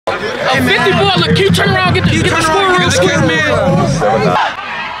a 50 ball. Look, you turn around, get the score real quick, man.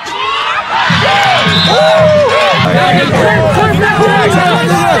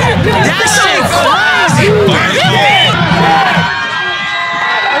 That shit crazy.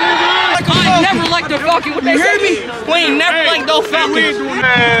 I ain't never liked the Falcon. What they hear me? We ain't never liked no Falcons.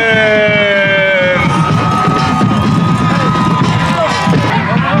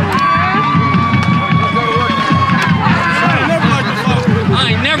 I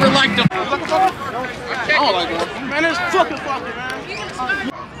ain't never liked them. I don't like them. Man, it's fucking Falcon, man.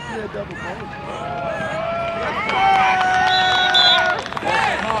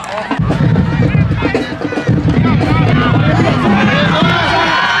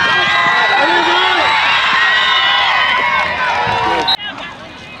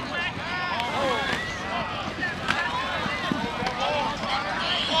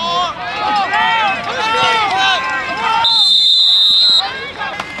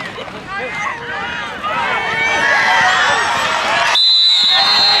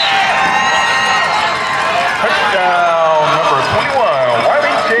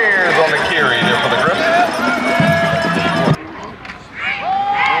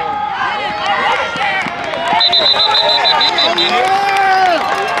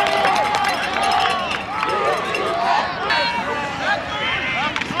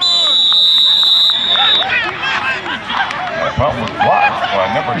 Punt was blocked by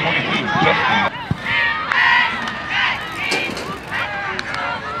number 22, Justin.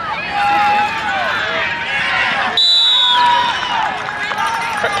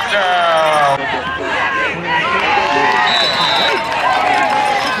 Touchdown!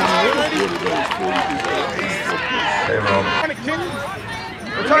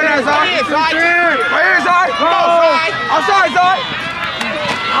 Turn that, Zai. Right here, Zai. I'm sorry, Zai.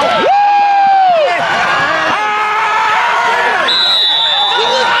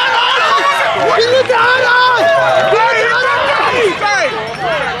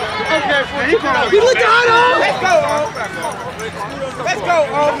 Let's go,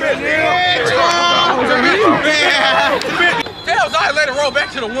 tell Zai let it roll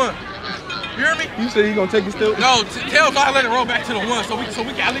back to the one. You hear me? You said you gonna take it still? No, tell Zai let it roll back to the one so we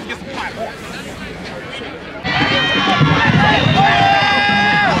can at least get some fight.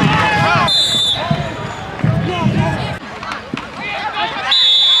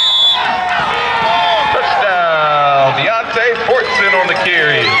 On the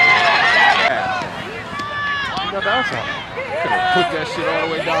carry. Put that shit all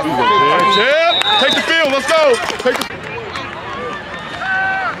the way down. Take the field. Let's go. Take the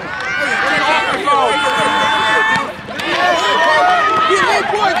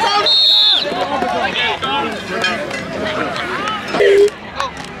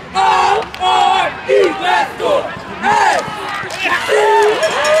let's go. Hey!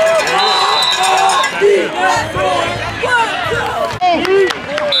 Let's go.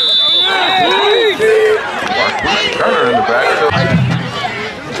 Turner in the back.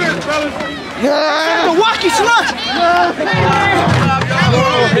 Milwaukee slush!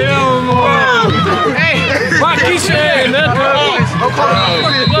 Hell no! Hey, Milwaukee shit!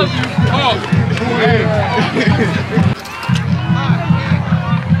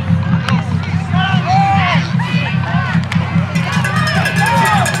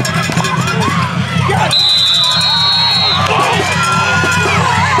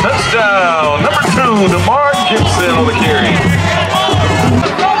 Touchdown, number 2, DeMar Gibson on the carry.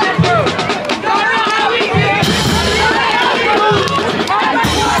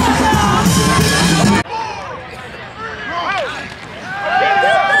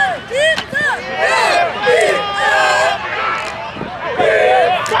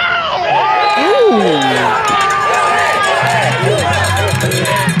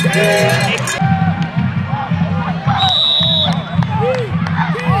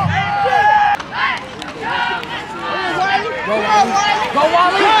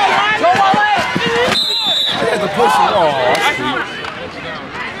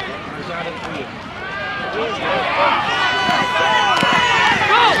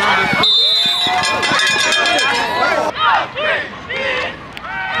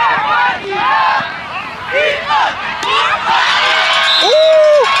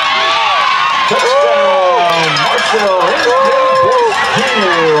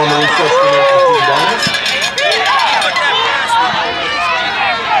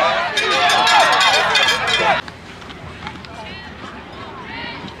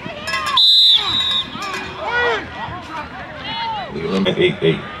 We eliminate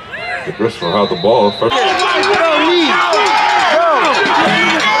 8-8. The Bristol have the ball first.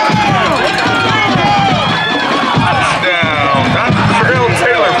 Touchdown, Dr.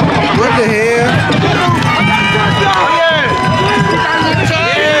 Taylor from the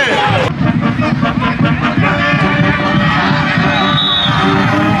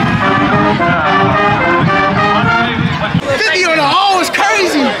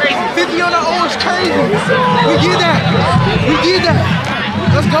We get that. We get that.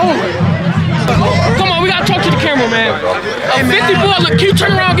 Let's go. Come on, we gotta talk to the camera, man. 50 boy, look, can you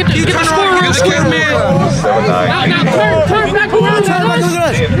turn around, get the score real quick, man. Now turn back around to us.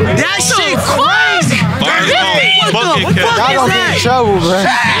 That shit crazy. What the fuck is that? Y'all gonna get in trouble, bro.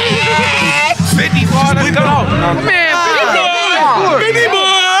 50 ball, let's go. Man, 50 boy.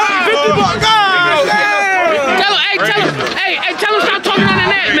 Tell him stop talking on the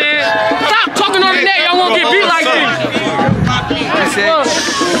net, man. Stop talking on the net. Y'all won't get beat like this.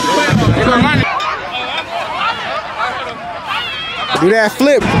 Do that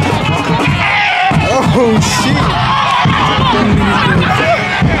flip. Oh, shit.